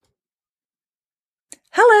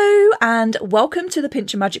and welcome to the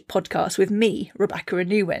Pinch of Magic podcast with me, Rebecca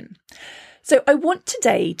Anuwin. So I want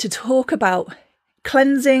today to talk about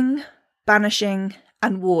cleansing, banishing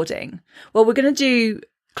and warding. Well, we're going to do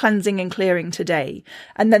cleansing and clearing today,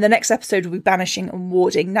 and then the next episode will be banishing and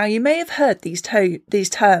warding. Now, you may have heard these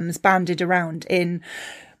terms bandied around in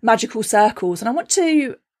magical circles, and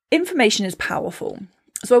information is powerful.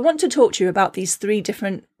 So I want to talk to you about these three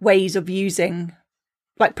different ways of using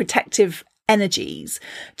like protective energies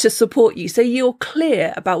to support you, so you're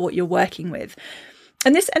clear about what you're working with.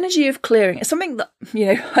 And this energy of clearing is something that,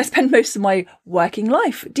 I spend most of my working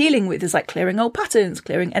life dealing with, is like clearing old patterns,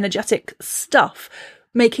 clearing energetic stuff,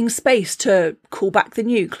 making space to call back the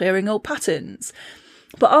new, clearing old patterns.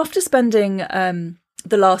 But after spending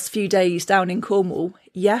the last few days down in Cornwall,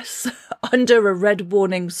 yes, under a red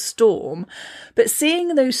warning storm, but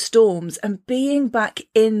seeing those storms and being back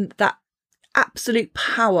in that absolute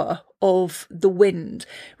power of the wind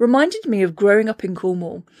reminded me of growing up in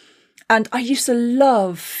Cornwall. And I used to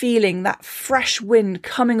love feeling that fresh wind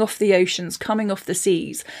coming off the oceans, coming off the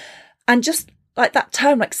seas, and just like that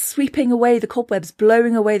term, like sweeping away the cobwebs,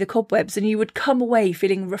 blowing away the cobwebs, and you would come away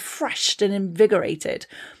feeling refreshed and invigorated.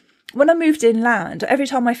 When I moved inland, every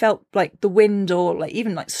time I felt like the wind or like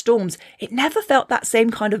even like storms, it never felt that same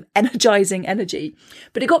kind of energizing energy.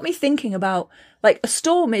 But it got me thinking about like a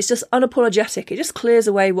storm is just unapologetic. It just clears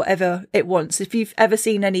away whatever it wants. If you've ever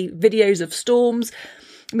seen any videos of storms,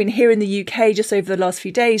 I mean, here in the UK, just over the last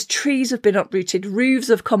few days, trees have been uprooted, roofs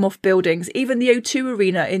have come off buildings. Even the O2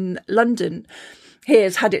 Arena in London here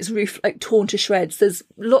has had its roof like torn to shreds. There's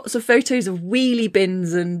lots of photos of wheelie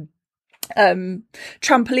bins and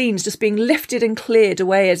trampolines just being lifted and cleared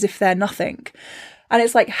away as if they're nothing. And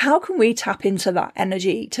it's like, how can we tap into that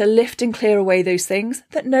energy to lift and clear away those things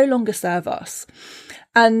that no longer serve us?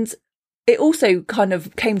 And it also kind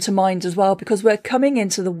of came to mind as well, because we're coming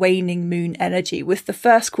into the waning moon energy, with the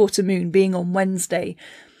first quarter moon being on Wednesday.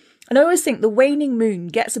 And I always think the waning moon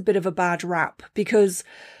gets a bit of a bad rap, because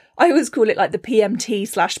I always call it like the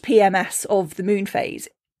PMT/PMS of the moon phase.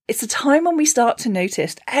 It's a time when we start to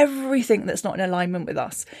notice everything that's not in alignment with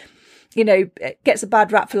us. It gets a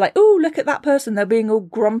bad rap for like, oh, look at that person, they're being all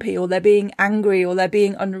grumpy, or they're being angry, or they're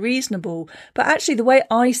being unreasonable. But actually, the way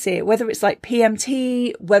I see it, whether it's like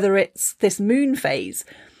PMT, whether it's this moon phase,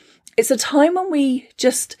 it's a time when we're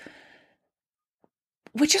just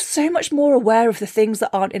so much more aware of the things that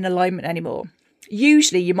aren't in alignment anymore.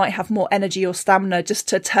 Usually you might have more energy or stamina just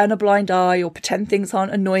to turn a blind eye or pretend things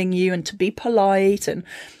aren't annoying you and to be polite and,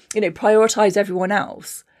 prioritise everyone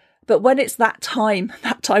else. But when it's that time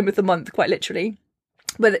of the month, quite literally,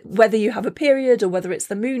 whether you have a period or whether it's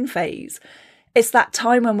the moon phase, it's that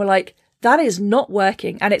time when we're like, that is not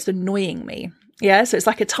working and it's annoying me. Yeah, so it's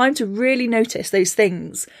like a time to really notice those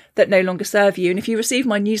things that no longer serve you. And if you received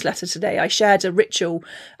my newsletter today, I shared a ritual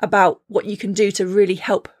about what you can do to really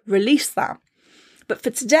help release that. But for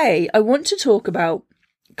today, I want to talk about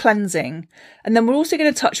cleansing, and then we're also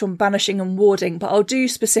going to touch on banishing and warding, but I'll do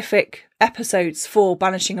specific episodes for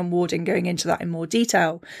banishing and warding, going into that in more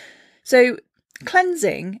detail. So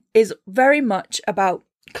cleansing is very much about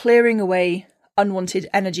clearing away unwanted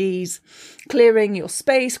energies, clearing your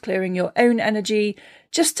space, clearing your own energy,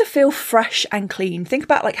 just to feel fresh and clean. Think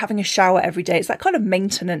about like having a shower every day. It's that kind of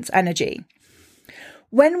maintenance energy.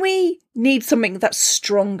 When we need something that's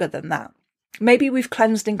stronger than that, maybe we've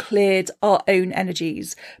cleansed and cleared our own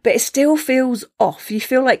energies, but it still feels off. You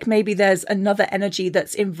feel like maybe there's another energy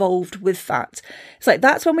that's involved with that. It's like,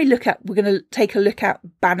 that's when we're going to take a look at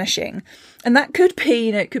banishing. And that could be,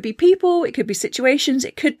 it could be people, it could be situations,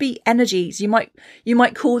 it could be energies. You might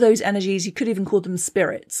call those energies, you could even call them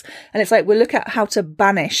spirits. And it's like, we'll look at how to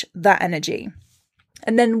banish that energy.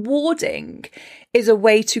 And then warding is a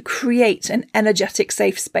way to create an energetic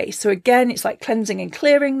safe space. So again, it's like cleansing and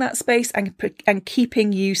clearing that space and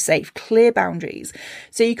keeping you safe, clear boundaries.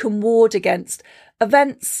 So you can ward against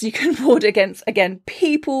events, you can ward against, again,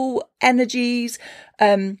 people, energies.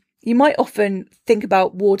 You might often think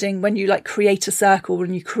about warding when you like create a circle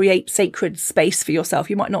and you create sacred space for yourself.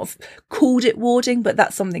 You might not have called it warding, but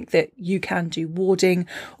that's something that you can do, warding,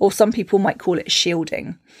 or some people might call it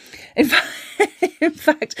shielding. In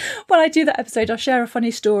fact, when I do that episode, I'll share a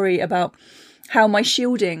funny story about how my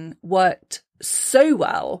shielding worked so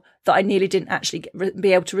well that I nearly didn't actually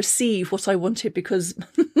be able to receive what I wanted, because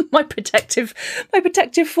my protective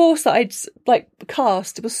force that I'd like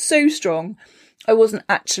cast was so strong. I wasn't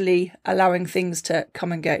actually allowing things to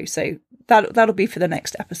come and go. So that'll be for the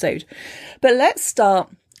next episode. But let's start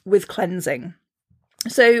with cleansing.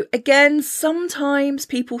 So again, sometimes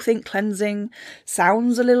people think cleansing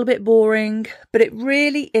sounds a little bit boring, but it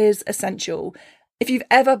really is essential. if you've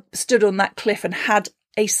ever stood on that cliff and had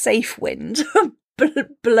a safe wind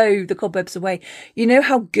blow the cobwebs away, you know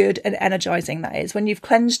how good and energizing that is. When you've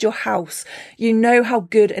cleansed your house, you know how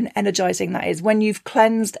good and energizing that is. When you've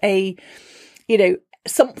cleansed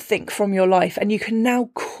something from your life and you can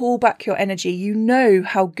now call back your energy, you know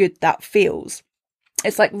how good that feels.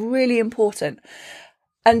 It's like really important.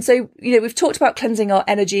 And so, we've talked about cleansing our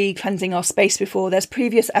energy, cleansing our space before. There's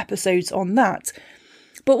previous episodes on that.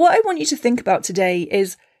 But what I want you to think about today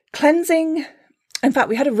is cleansing. In fact,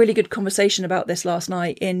 we had a really good conversation about this last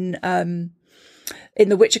night in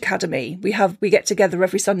the Witch Academy. We get together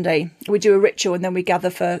every Sunday. We do a ritual and then we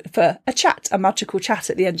gather for a magical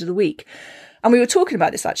chat at the end of the week. And we were talking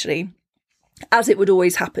about this actually, as it would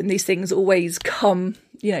always happen. These things always come,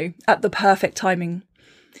 at the perfect timing.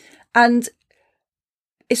 And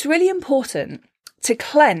it's really important to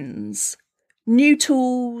cleanse new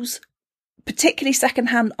tools, particularly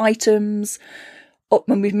secondhand items.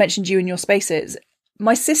 When we've mentioned you in your spaces,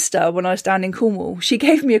 my sister, when I was down in Cornwall, she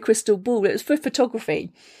gave me a crystal ball. It was for photography.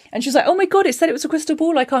 And she was like, oh my God, it said it was a crystal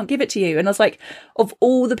ball. I can't give it to you. And I was like, of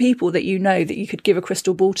all the people that that you could give a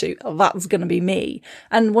crystal ball to, that's going to be me.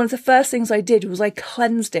 And one of the first things I did was I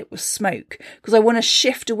cleansed it with smoke because I want to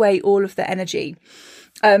shift away all of the energy.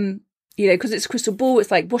 Because it's a crystal ball,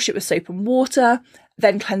 it's like wash it with soap and water,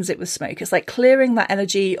 then cleanse it with smoke. It's like clearing that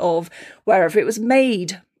energy of wherever it was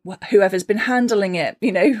made, whoever's been handling it,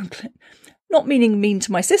 not meaning mean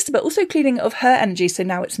to my sister, but also cleaning of her energy. So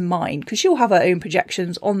now it's mine because she'll have her own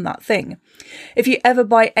projections on that thing. If you ever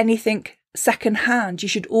buy anything secondhand, you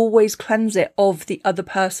should always cleanse it of the other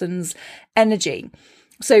person's energy.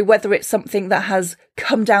 So whether it's something that has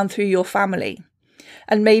come down through your family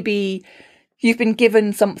and maybe you've been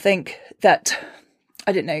given something that,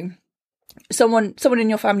 I don't know, someone in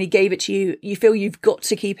your family gave it to you, you feel you've got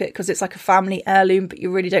to keep it because it's like a family heirloom, but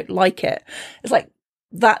you really don't like it. It's like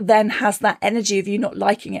that then has that energy of you not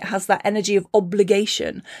liking it, has that energy of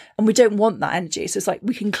obligation. And we don't want that energy. So it's like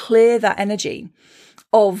we can clear that energy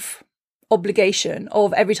of obligation,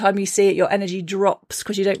 of every time you see it, your energy drops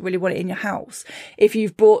because you don't really want it in your house. If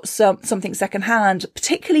you've bought something secondhand,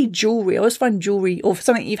 particularly jewelry, I always find jewelry or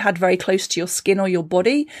something you've had very close to your skin or your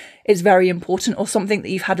body is very important, or something that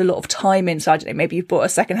you've had a lot of time inside. I don't know, maybe you've bought a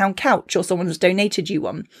secondhand couch or someone has donated you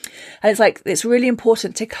one. And it's like, it's really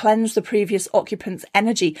important to cleanse the previous occupant's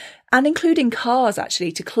energy, and including cars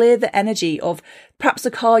actually, to clear the energy of perhaps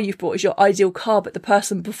the car you've bought is your ideal car, but the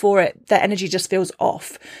person before it, their energy just feels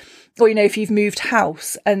off. Or, if you've moved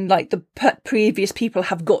house and like the previous people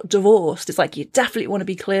have got divorced, it's like you definitely want to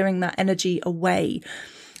be clearing that energy away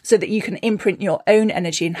so that you can imprint your own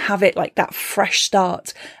energy and have it like that fresh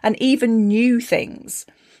start. And even new things,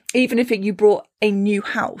 even if you brought a new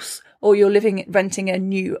house or you're renting a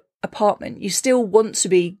new apartment, you still want to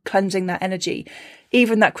be cleansing that energy.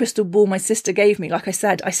 Even that crystal ball my sister gave me, like I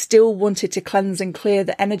said, I still wanted to cleanse and clear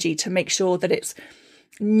the energy to make sure that it's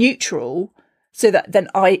neutral, so that then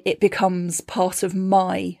it becomes part of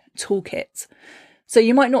my toolkit. So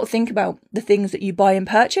you might not think about the things that you buy and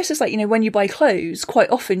purchase. It's like, when you buy clothes, quite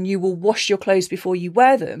often you will wash your clothes before you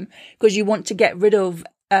wear them because you want to get rid of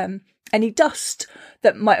any dust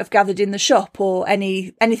that might have gathered in the shop or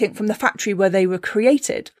anything from the factory where they were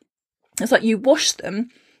created. It's like you wash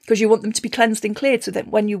them because you want them to be cleansed and cleared so that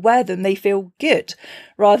when you wear them, they feel good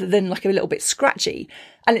rather than like a little bit scratchy.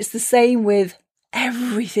 And it's the same with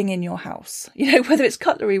everything in your house, whether it's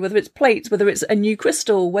cutlery, whether it's plates, whether it's a new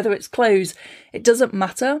crystal, whether it's clothes, it doesn't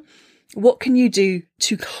matter. What can you do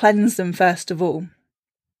to cleanse them first of all?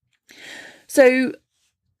 So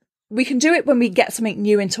we can do it when we get something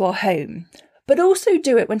new into our home, but also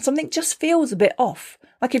do it when something just feels a bit off.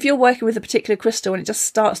 Like if you're working with a particular crystal and it just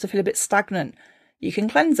starts to feel a bit stagnant, you can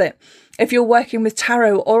cleanse it. If you're working with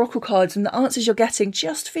tarot or oracle cards and the answers you're getting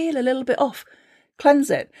just feel a little bit off,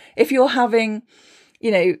 cleanse it. If you're having,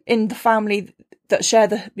 in the family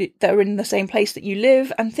that are in the same place that you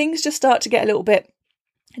live and things just start to get a little bit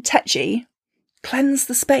tetchy, cleanse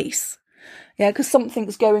the space. Yeah, because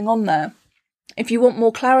something's going on there. If you want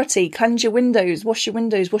more clarity, cleanse your windows, wash your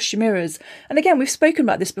mirrors. And again, we've spoken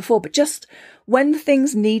about this before, but just when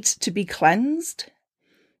things need to be cleansed,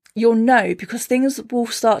 you'll know because things will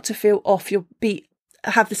start to feel off. You'll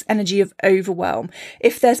have this energy of overwhelm.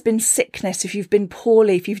 If there's been sickness, if you've been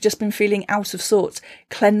poorly, if you've just been feeling out of sorts,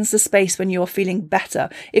 cleanse the space when you're feeling better.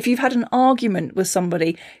 If you've had an argument with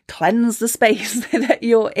somebody, cleanse the space that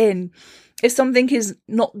you're in. If something is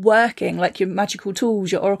not working, like your magical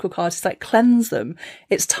tools, your oracle cards, it's like cleanse them.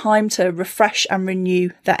 It's time to refresh and renew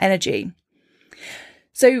that energy.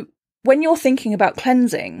 So when you're thinking about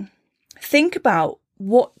cleansing, think about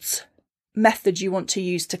what method you want to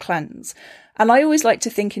use to cleanse. And I always like to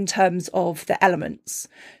think in terms of the elements.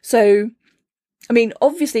 So, I mean,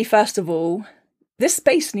 obviously, first of all, this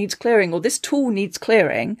space needs clearing, or this tool needs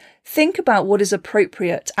clearing. Think about what is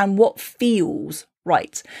appropriate and what feels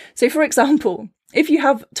right. So, for example, if you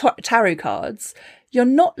have tarot cards, you're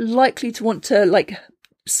not likely to want to like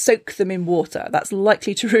soak them in water. That's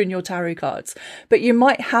likely to ruin your tarot cards. But you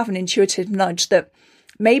might have an intuitive nudge that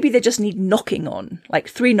maybe they just need knocking on, like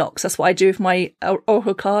 3 knocks. That's what I do with my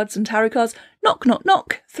oracle cards and tarot cards. Knock, knock,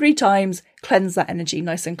 knock, 3 times, cleanse that energy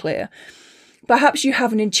nice and clear. Perhaps you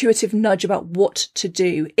have an intuitive nudge about what to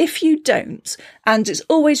do. If you don't, and it's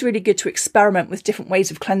always really good to experiment with different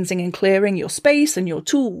ways of cleansing and clearing your space and your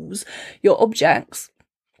tools, your objects,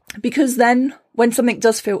 because then when something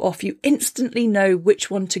does feel off, you instantly know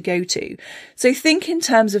which one to go to. So think in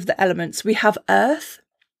terms of the elements. We have earth.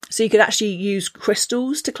 So you could actually use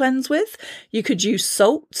crystals to cleanse with. You could use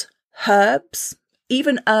salt, herbs,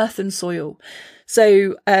 even earth and soil.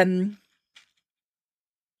 So,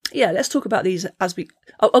 yeah, let's talk about these as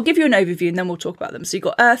I'll give you an overview and then we'll talk about them. So you've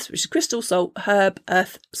got earth, which is crystal, salt, herb,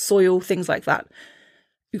 earth, soil, things like that.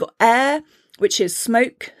 You've got air, which is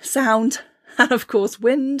smoke, sound, and of course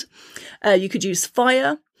wind. You could use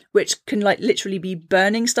fire, which can like literally be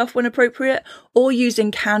burning stuff when appropriate, or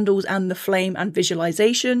using candles and the flame and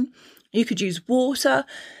visualization. You could use water.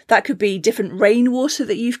 That could be different rainwater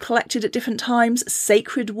that you've collected at different times,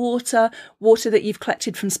 sacred water, water that you've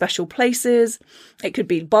collected from special places. It could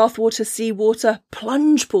be bath water, seawater,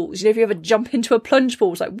 plunge pools. You know, if you ever jump into a plunge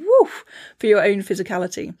pool, it's like woof for your own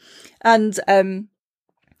physicality. And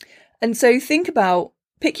so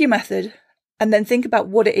pick your method, and then think about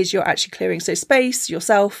what it is you're actually clearing. So space,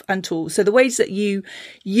 yourself, and tools. So the ways that you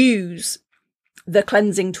use the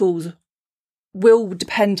cleansing tools will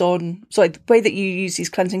depend on, the way that you use these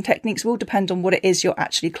cleansing techniques will depend on what it is you're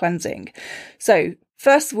actually cleansing. So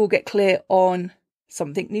first of all, get clear on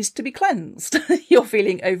something needs to be cleansed. You're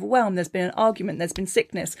feeling overwhelmed. There's been an argument. There's been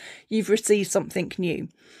sickness. You've received something new.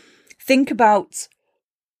 Think about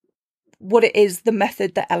what it is, the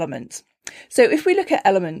method, the element. So if we look at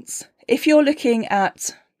elements, if you're looking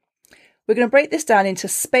at, we're going to break this down into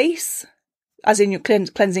space, as in you're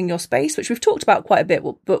cleansing your space, which we've talked about quite a bit,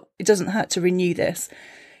 but it doesn't hurt to renew this.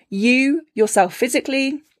 You, yourself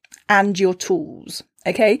physically, and your tools.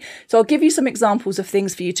 Okay, so I'll give you some examples of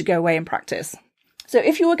things for you to go away and practice. So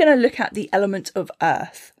if you were going to look at the element of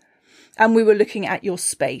earth, and we were looking at your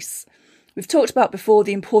space, we've talked about before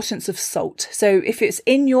the importance of salt. So if it's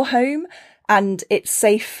in your home and it's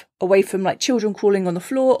safe away from like children crawling on the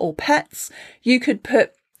floor or pets, you could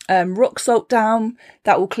put rock salt down.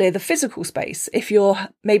 That will clear the physical space. If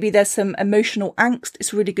maybe there's some emotional angst,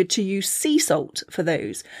 it's really good to use sea salt for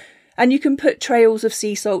those. And you can put trails of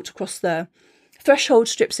sea salt across the threshold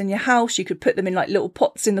strips in your house. You could put them in like little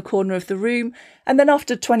pots in the corner of the room. And then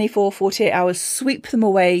after 24, 48 hours, sweep them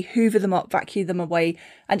away, hoover them up, vacuum them away,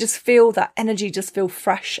 and just feel that energy just feel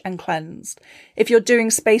fresh and cleansed. If you're doing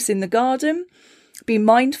space in the garden, be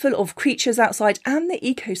mindful of creatures outside and the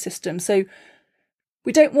ecosystem. So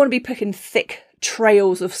we don't want to be putting thick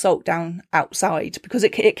trails of salt down outside because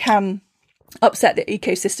it can upset the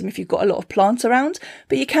ecosystem if you've got a lot of plants around.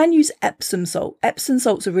 But you can use Epsom salt. Epsom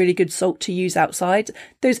salt's a really good salt to use outside.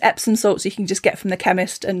 Those Epsom salts you can just get from the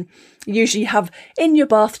chemist and usually have in your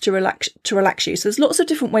bath to relax you. So there's lots of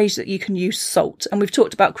different ways that you can use salt. And we've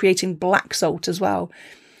talked about creating black salt as well,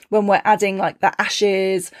 when we're adding like the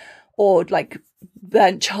ashes or like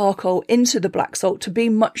burnt charcoal into the black salt to be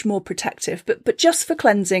much more protective. But just for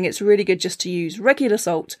cleansing, it's really good just to use regular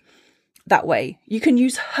salt that way. You can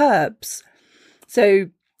use herbs. So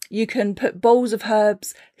you can put bowls of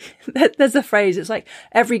herbs. There's a phrase, it's like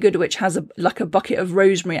every good witch has a bucket of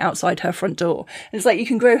rosemary outside her front door. And it's like you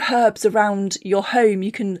can grow herbs around your home.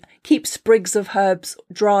 You can keep sprigs of herbs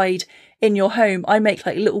dried in your home. I make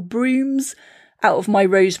like little brooms out of my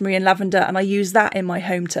rosemary and lavender, and I use that in my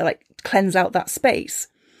home to like cleanse out that space.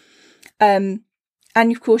 And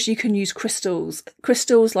of course you can use crystals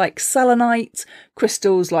like selenite,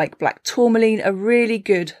 crystals like black tourmaline are really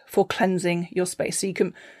good for cleansing your space. So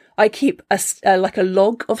I keep a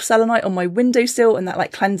log of selenite on my windowsill, and that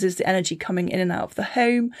like cleanses the energy coming in and out of the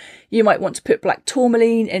home. You might want to put black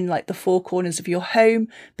tourmaline in like the four corners of your home,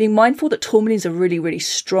 being mindful that tourmaline is a really, really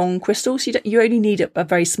strong crystal. So you only need a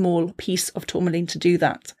very small piece of tourmaline to do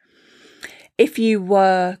that. If you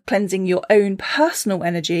were cleansing your own personal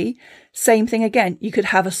energy, same thing again. You could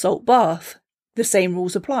have a salt bath. The same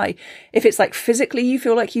rules apply. If it's like physically you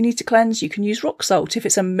feel like you need to cleanse, you can use rock salt. If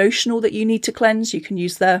it's emotional that you need to cleanse, you can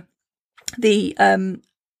use the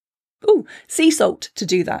sea salt to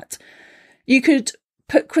do that. You could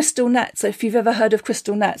put crystal nets. If you've ever heard of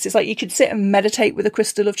crystal nets, it's like you could sit and meditate with a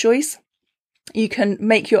crystal of choice. You can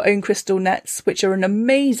make your own crystal nets, which are an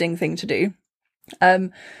amazing thing to do.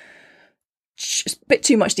 Just a bit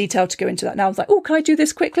too much detail to go into that now. I was like, oh, can I do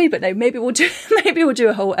this quickly? But no, maybe we'll do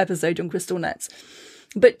a whole episode on crystal nets.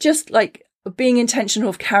 But just like being intentional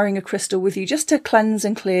of carrying a crystal with you just to cleanse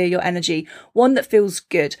and clear your energy, one that feels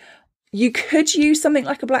good. You could use something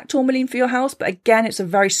like a black tourmaline for your house, but again, it's a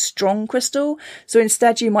very strong crystal. So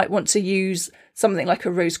instead, you might want to use something like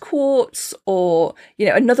a rose quartz or,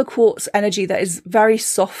 another quartz energy that is very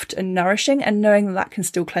soft and nourishing, and knowing that can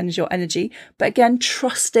still cleanse your energy. But again,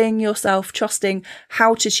 trusting yourself, trusting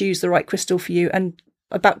how to choose the right crystal for you. And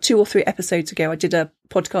about 2 or 3 episodes ago, I did a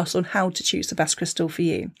podcast on how to choose the best crystal for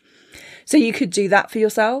you. So you could do that for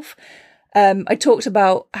yourself. I talked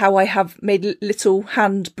about how I have made little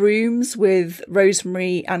hand brooms with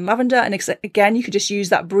rosemary and lavender. And again, you could just use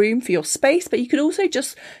that broom for your space, but you could also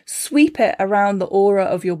just sweep it around the aura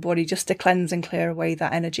of your body just to cleanse and clear away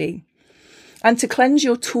that energy. And to cleanse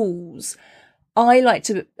your tools, I like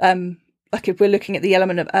to, like if we're looking at the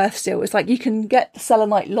element of earth still, it's like you can get the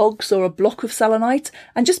selenite logs or a block of selenite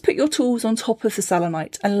and just put your tools on top of the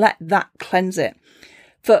selenite and let that cleanse it.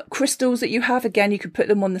 For crystals that you have, again, you could put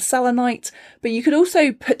them on the selenite, but you could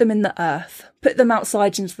also put them in the earth, put them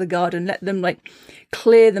outside into the garden, let them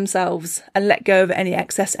clear themselves and let go of any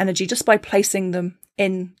excess energy just by placing them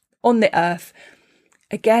on the earth.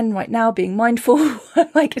 Again, right now, being mindful,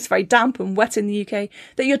 it's very damp and wet in the UK,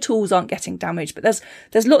 that your tools aren't getting damaged. But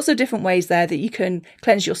there's lots of different ways there that you can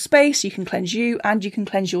cleanse your space, you can cleanse you, and you can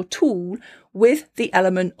cleanse your tool with the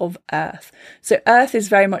element of earth. So earth is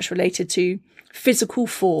very much related to physical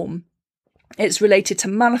form. It's related to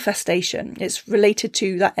manifestation. It's related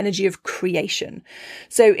to that energy of creation.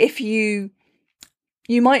 So if you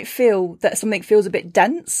might feel that something feels a bit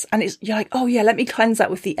dense and you're like, oh yeah, let me cleanse that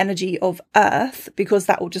with the energy of earth, because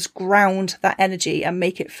that will just ground that energy and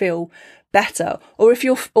make it feel better. Or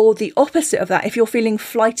or the opposite of that, if you're feeling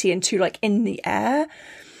flighty and too in the air,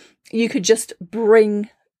 you could just bring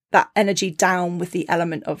that energy down with the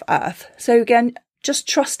element of earth. So again, just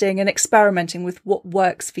trusting and experimenting with what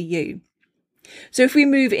works for you. So if we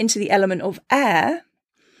move into the element of air,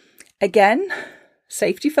 again,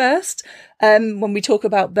 safety first, when we talk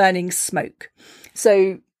about burning smoke.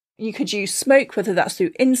 So you could use smoke, whether that's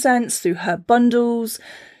through incense, through herb bundles,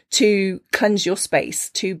 to cleanse your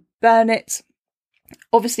space, to burn it,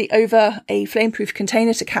 obviously over a flame-proof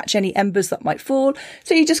container to catch any embers that might fall.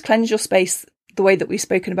 So you just cleanse your space the way that we've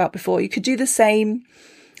spoken about before. You could do the same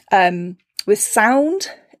with sound.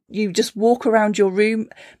 You just walk around your room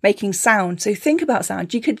making sound. So think about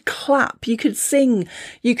sound. You could clap, you could sing,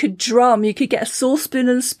 you could drum, you could get a saucepan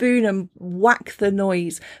and a spoon and whack the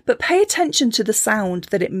noise. But pay attention to the sound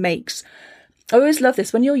that it makes. I always love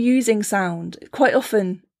this. When you're using sound, quite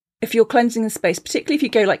often, if you're cleansing the space, particularly if you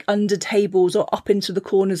go under tables or up into the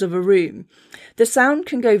corners of a room, the sound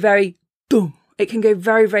can go very boom. It can go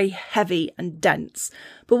very, very heavy and dense.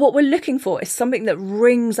 But what we're looking for is something that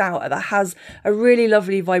rings out, that has a really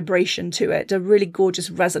lovely vibration to it, a really gorgeous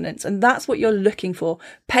resonance. And that's what you're looking for.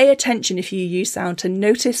 Pay attention if you use sound to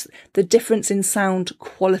notice the difference in sound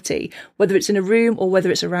quality, whether it's in a room or whether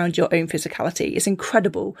it's around your own physicality. It's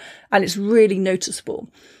incredible and it's really noticeable.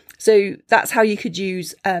 So that's how you could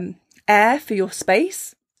use air for your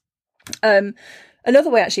space.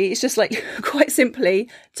 Another way, actually, is just quite simply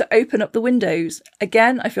to open up the windows.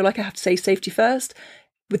 Again, I feel like I have to say safety first.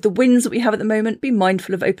 With the winds that we have at the moment, be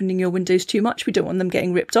mindful of opening your windows too much. We don't want them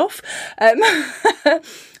getting ripped off.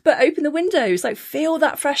 But open the windows, feel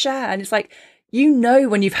that fresh air. And it's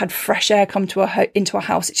when you've had fresh air come into a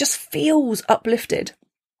house, it just feels uplifted.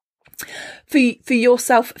 For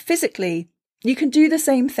yourself physically, you can do the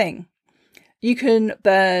same thing. You can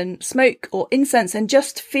burn smoke or incense and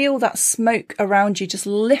just feel that smoke around you, just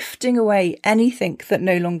lifting away anything that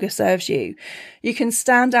no longer serves you. You can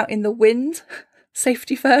stand out in the wind,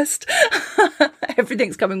 safety first.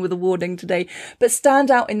 Everything's coming with a warning today, but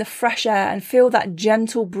stand out in the fresh air and feel that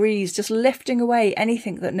gentle breeze, just lifting away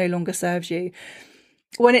anything that no longer serves you.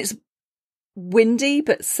 When it's windy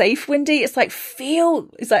but safe windy,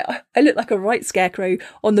 I look like a right scarecrow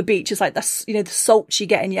on the beach. It's the salt you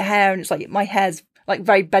get in your hair, and it's my hair's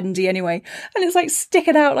very bendy anyway, and it's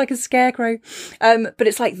sticking out like a scarecrow, but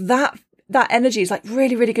it's that energy is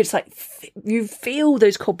really, really good. It's you feel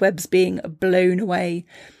those cobwebs being blown away.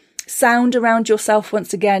 Sound around yourself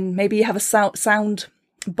once again. Maybe you have a sound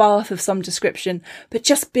bath of some description, but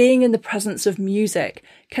just being in the presence of music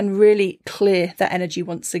can really clear that energy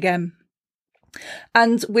once again.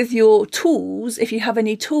 And with your tools, if you have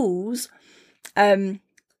any tools,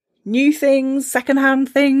 new things, secondhand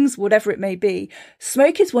things, whatever it may be.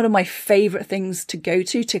 Smoke is one of my favourite things to go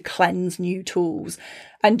to cleanse new tools.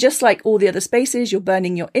 And just like all the other spaces, you're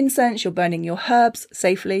burning your incense, you're burning your herbs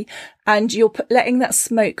safely, and you're letting that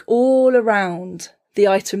smoke all around the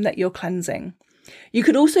item that you're cleansing. You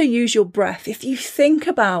could also use your breath. If you think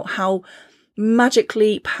about how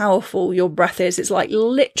magically powerful your breath is, it's like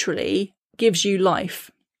literally gives you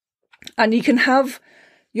life. And you can have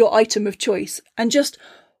your item of choice and just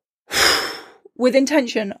with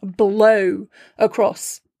intention blow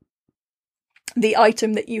across the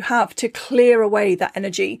item that you have to clear away that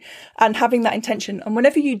energy, and having that intention. And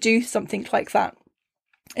whenever you do something like that,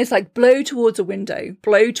 it's like blow towards a window,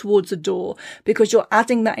 blow towards a door, because you're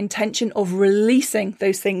adding that intention of releasing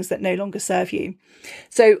those things that no longer serve you.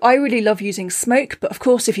 So I really love using smoke, but of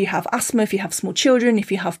course, if you have asthma, if you have small children, if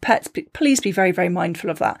you have pets, please be very, very mindful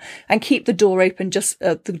of that, and keep the door open, just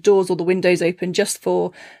the doors or the windows open, just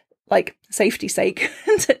for like safety's sake,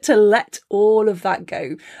 to let all of that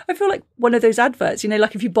go. I feel like one of those adverts,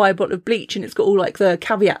 like if you buy a bottle of bleach and it's got all like the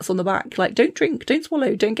caveats on the back, like don't drink, don't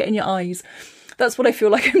swallow, don't get in your eyes. That's what I feel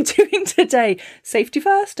like I'm doing today. Safety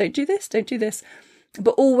first, don't do this, don't do this.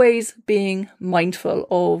 But always being mindful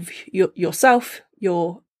of yourself,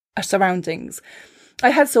 your surroundings.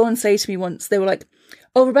 I had someone say to me once, they were like,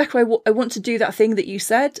 oh, Rebecca, I want to do that thing that you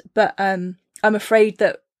said, but I'm afraid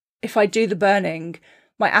that if I do the burning,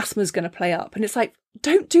 my asthma's going to play up. And it's like,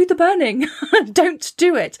 don't do the burning. Don't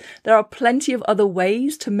do it. There are plenty of other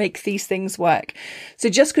ways to make these things work. So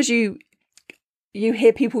just because you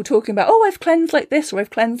hear people talking about, oh, I've cleansed like this or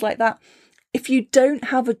I've cleansed like that, if you don't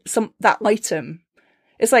have that item,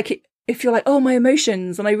 it's like if you're like, oh, my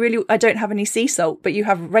emotions, and I don't have any sea salt, but you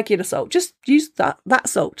have regular salt, just use that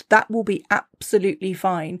salt. That will be absolutely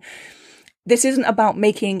fine. This isn't about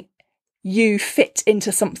making you fit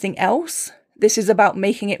into something else. This is about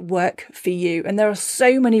making it work for you. And there are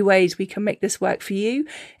so many ways we can make this work for you.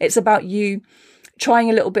 It's about you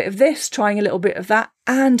trying a little bit of this, trying a little bit of that,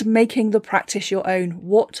 and making the practice your own.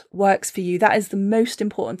 What works for you? That is the most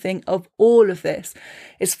important thing of all of this,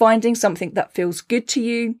 is finding something that feels good to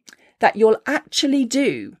you, that you'll actually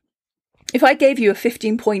do. If I gave you a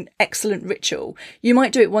 15-point excellent ritual, you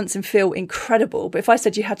might do it once and feel incredible. But if I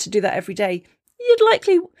said you had to do that every day,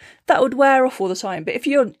 that would wear off all the time. But if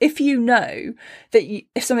you know that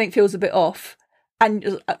if something feels a bit off,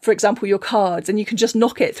 and for example, your cards, and you can just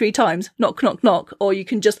knock it 3 times, knock, knock, knock, or you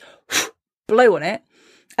can just blow on it,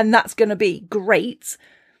 and that's going to be great,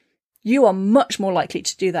 you are much more likely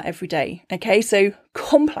to do that every day. Okay, so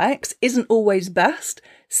complex isn't always best.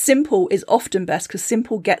 Simple is often best, because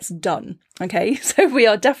simple gets done. Okay, so we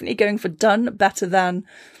are definitely going for done better than,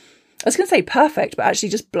 I was going to say perfect, but actually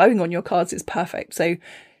just blowing on your cards is perfect. So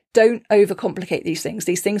don't overcomplicate these things.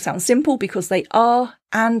 These things sound simple because they are,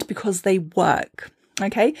 and because they work.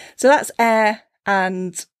 Okay, so that's air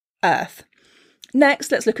and earth.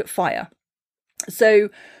 Next, let's look at fire. So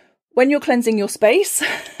when you're cleansing your space,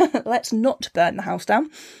 let's not burn the house down,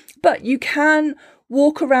 but you can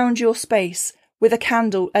walk around your space with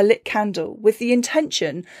a lit candle, with the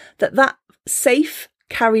intention that safe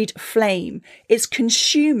carried flame is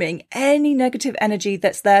consuming any negative energy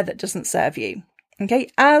that's there that doesn't serve you. Okay,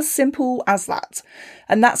 as simple as that.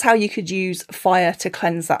 And that's how you could use fire to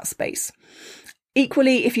cleanse that space.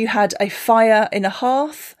 Equally, if you had a fire in a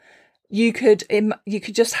hearth, you could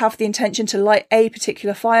just have the intention to light a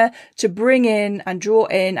particular fire to bring in and draw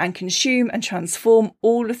in and consume and transform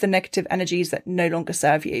all of the negative energies that no longer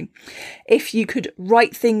serve you. If you could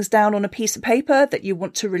write things down on a piece of paper that you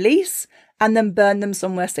want to release, and then burn them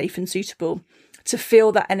somewhere safe and suitable, to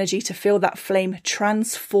feel that energy, to feel that flame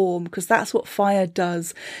transform, because that's what fire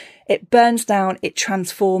does. It burns down, it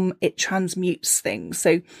transforms, it transmutes things.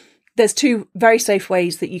 So there's 2 very safe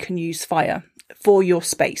ways that you can use fire for your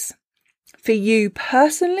space. For you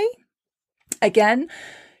personally, again,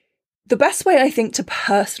 the best way I think to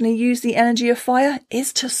personally use the energy of fire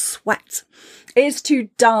is to sweat, is to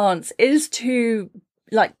dance, is to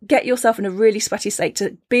get yourself in a really sweaty state,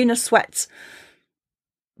 to be in a sweat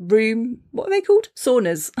room. What are they called?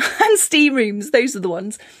 Saunas and steam rooms. Those are the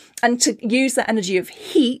ones. And to use that energy of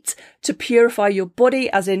heat to purify your body,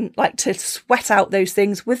 as in to sweat out those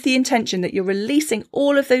things with the intention that you're releasing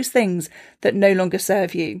all of those things that no longer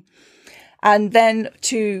serve you. And then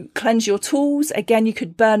to cleanse your tools, again, you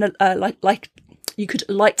could burn you could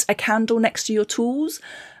light a candle next to your tools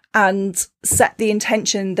and set the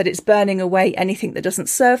intention that it's burning away anything that doesn't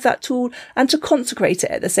serve that tool, and to consecrate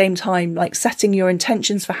it at the same time, setting your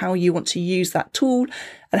intentions for how you want to use that tool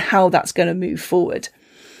and how that's going to move forward.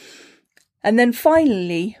 And then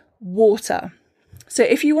finally, water. So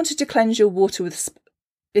if you wanted to cleanse your water with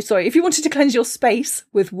if you wanted to cleanse your space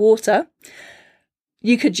with water,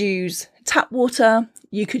 you could use tap water,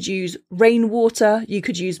 you could use rainwater, you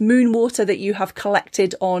could use moon water that you have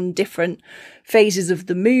collected on different phases of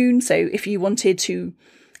the moon. So if you wanted to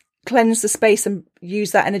cleanse the space and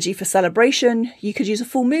use that energy for celebration, you could use a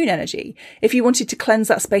full moon energy. If you wanted to cleanse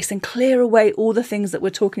that space and clear away all the things that we're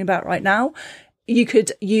talking about right now, you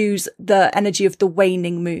could use the energy of the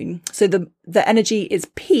waning moon. So the energy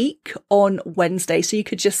is peak on Wednesday. So you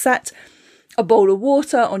could just set a bowl of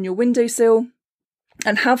water on your windowsill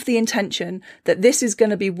and have the intention that this is going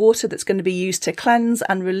to be water that's going to be used to cleanse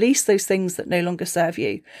and release those things that no longer serve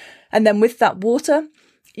you. And then with that water,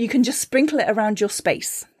 you can just sprinkle it around your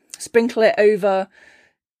space. Sprinkle it over,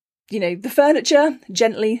 the furniture,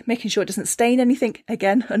 gently, making sure it doesn't stain anything.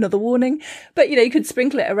 Again, another warning. But, you could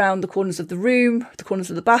sprinkle it around the corners of the room, the corners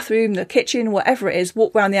of the bathroom, the kitchen, whatever it is.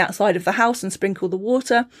 Walk around the outside of the house and sprinkle the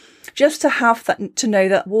water, just to have that, to know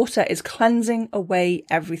that water is cleansing away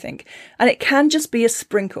everything. And it can just be a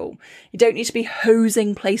sprinkle. You don't need to be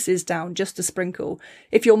hosing places down, just a sprinkle.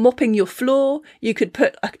 If you're mopping your floor, you could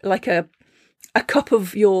put a cup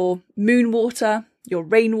of your moon water, your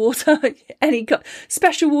rainwater, any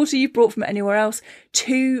special water you've brought from anywhere else,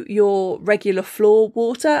 to your regular floor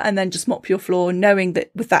water, and then just mop your floor, knowing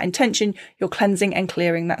that with that intention, you're cleansing and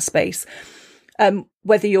clearing that space.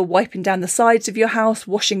 Whether you're wiping down the sides of your house,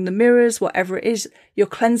 washing the mirrors, whatever it is, you're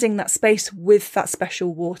cleansing that space with that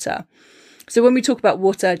special water. So when we talk about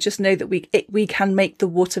water, just know that we can make the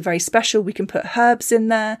water very special. We can put herbs in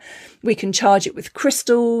there. We can charge it with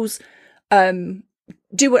crystals.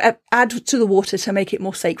 Add to the water to make it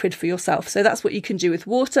more sacred for yourself. So that's what you can do with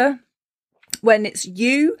water. When it's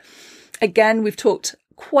you, again, we've talked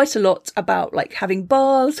quite a lot about like having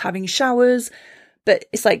baths, having showers, but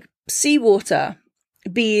it's like seawater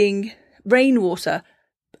being rainwater,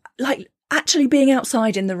 like actually being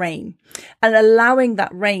outside in the rain and allowing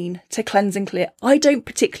that rain to cleanse and clear. I don't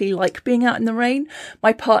particularly like being out in the rain.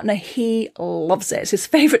 My partner, he loves it. It's his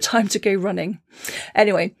favourite time to go running.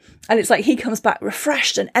 Anyway, and it's like he comes back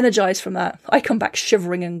refreshed and energised from that. I come back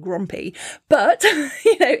shivering and grumpy. But,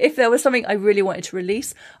 if there was something I really wanted to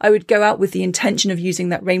release, I would go out with the intention of using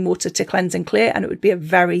that rainwater to cleanse and clear, and it would be a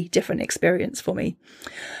very different experience for me.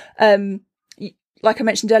 Like I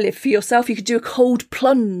mentioned earlier, for yourself, you could do a cold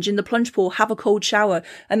plunge in the plunge pool, have a cold shower,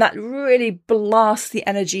 and that really blasts the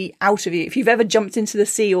energy out of you. If you've ever jumped into the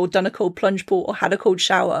sea or done a cold plunge pool or had a cold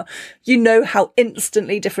shower, you know how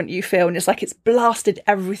instantly different you feel. And it's like it's blasted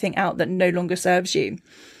everything out that no longer serves you.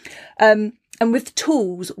 And with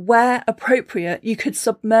tools, where appropriate, you could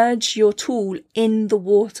submerge your tool in the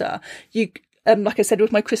water. You, like I said,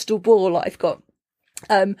 with my crystal ball, I've got,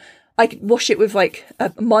 I could wash it with like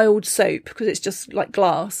a mild soap because it's just like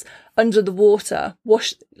glass under the water,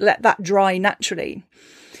 let that dry naturally.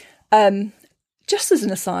 Just as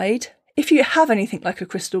an aside, if you have anything like a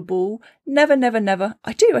crystal ball, never,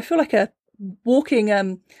 I feel like a walking,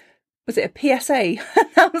 was it a PSA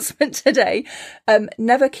announcement today?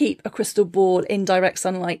 Never keep a crystal ball in direct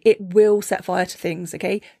sunlight. It will set fire to things.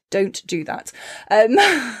 Okay. Don't do that.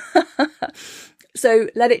 So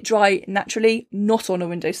let it dry naturally, not on a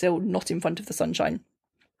windowsill, not in front of the sunshine.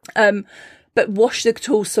 But wash the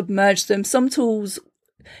tools, submerge them. Some tools,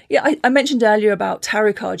 I mentioned earlier about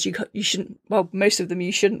tarot cards. You shouldn't, well, most of them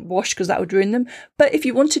you shouldn't wash because that would ruin them. But if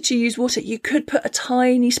you wanted to use water, you could put a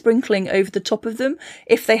tiny sprinkling over the top of them.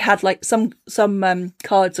 If they had like some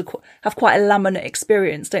cards have quite a laminate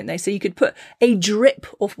experience, don't they? So you could put a drip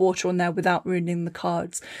of water on there without ruining the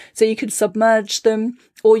cards. So you could submerge them,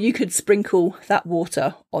 or you could sprinkle that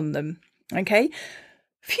water on them. Okay.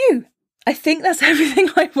 Phew. I think that's everything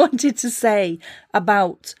I wanted to say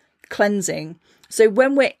about cleansing. So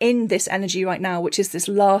when we're in this energy right now, which is this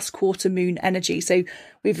last quarter moon energy, so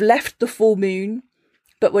we've left the full moon,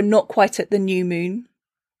 but we're not quite at the new moon.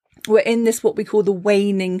 We're in this, what we call the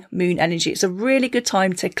waning moon energy. It's a really good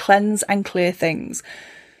time to cleanse and clear things.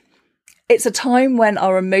 It's a time when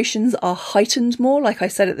our emotions are heightened more, like I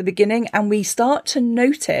said at the beginning, and we start to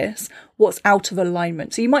notice what's out of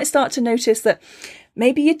alignment. So you might start to notice that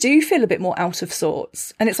maybe you do feel a bit more out of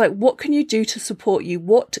sorts. And it's like, what can you do to support you?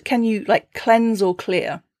 What can you like cleanse or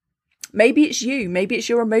clear? Maybe it's you. Maybe it's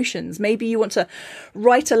your emotions. Maybe you want to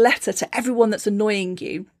write a letter to everyone that's annoying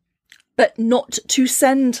you, but not to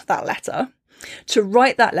send that letter, to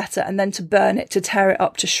write that letter and then to burn it, to tear it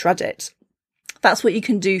up, to shred it. That's what you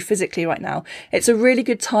can do physically right now. It's a really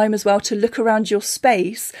good time as well to look around your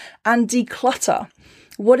space and declutter.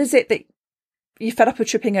 What is it that you're fed up of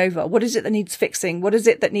tripping over? What is it that needs fixing? What is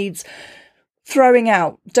it that needs throwing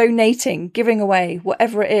out, donating, giving away,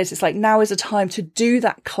 whatever it is? It's like now is a time to do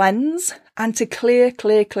that cleanse and to clear,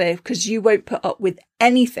 because you won't put up with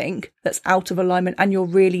anything that's out of alignment and you'll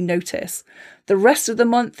really notice. The rest of the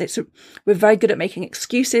month, we're very good at making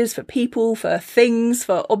excuses for people, for things,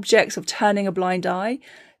 for objects, of turning a blind eye.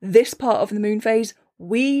 This part of the moon phase,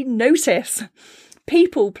 we notice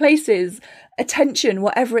people, places, attention,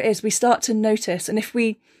 whatever it is, we start to notice. And if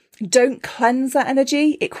we don't cleanse that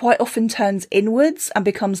energy, it quite often turns inwards and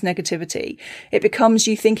becomes negativity. It becomes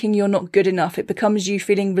you thinking you're not good enough. It becomes you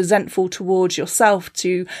feeling resentful towards yourself,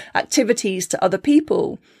 to activities, to other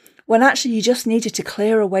people, when actually you just needed to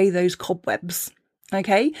clear away those cobwebs.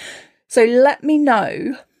 Okay, so let me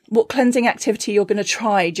know what cleansing activity you're going to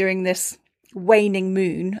try during this waning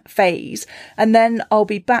moon phase, and then I'll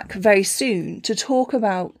be back very soon to talk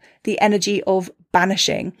about the energy of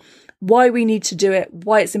banishing, why we need to do it,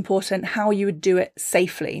 why it's important, how you would do it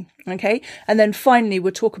safely. Okay, and then finally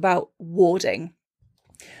we'll talk about warding.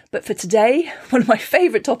 But for today, one of my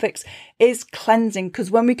favourite topics is cleansing,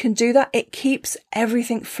 because when we can do that, it keeps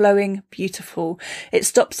everything flowing beautiful. It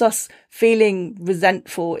stops us feeling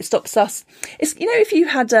resentful. It stops us, if you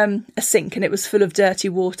had a sink and it was full of dirty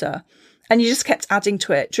water and you just kept adding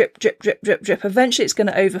to it, drip, drip, drip, drip, drip, eventually it's going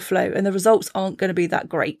to overflow and the results aren't going to be that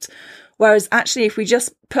great. Whereas actually, if we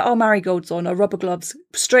just put our marigolds on, our rubber gloves,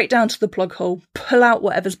 straight down to the plug hole, pull out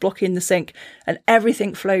whatever's blocking the sink, and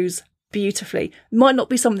everything flows beautifully. It might not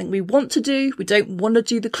be something we want to do. We don't want to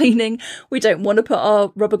do the cleaning. We don't want to put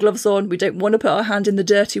our rubber gloves on. We don't want to put our hand in the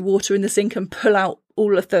dirty water in the sink and pull out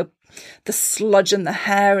all of the sludge and the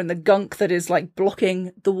hair and the gunk that is like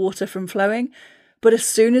blocking the water from flowing. But as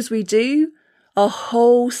soon as we do, our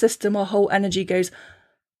whole system, our whole energy goes,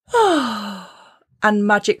 oh, and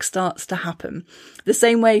magic starts to happen. The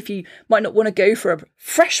same way, if you might not want to go for a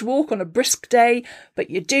fresh walk on a brisk day,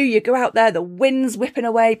 but you go out there, the wind's whipping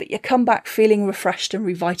away, but you come back feeling refreshed and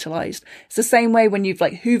revitalised. It's the same way when you've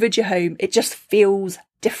hoovered your home, it just feels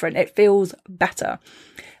different. It feels better.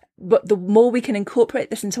 But the more we can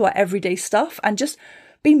incorporate this into our everyday stuff and just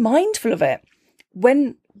be mindful of it.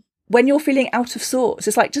 When you're feeling out of sorts,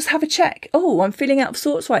 it's just have a check. Oh, I'm feeling out of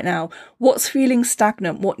sorts right now. What's feeling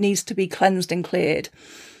stagnant? What needs to be cleansed and cleared?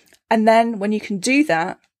 And then when you can do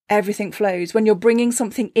that, everything flows. When you're bringing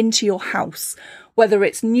something into your house, whether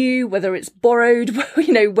it's new, whether it's borrowed,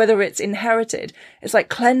 whether it's inherited, it's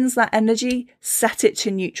cleanse that energy, set it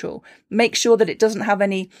to neutral. Make sure that it doesn't have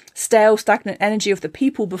any stale, stagnant energy of the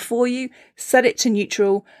people before you. Set it to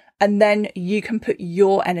neutral. And then you can put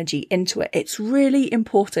your energy into it. It's really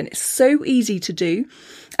important. It's so easy to do.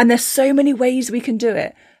 And there's so many ways we can do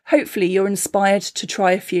it. Hopefully you're inspired to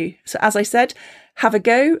try a few. So as I said, have a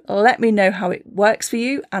go. Let me know how it works for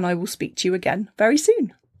you. And I will speak to you again very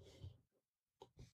soon.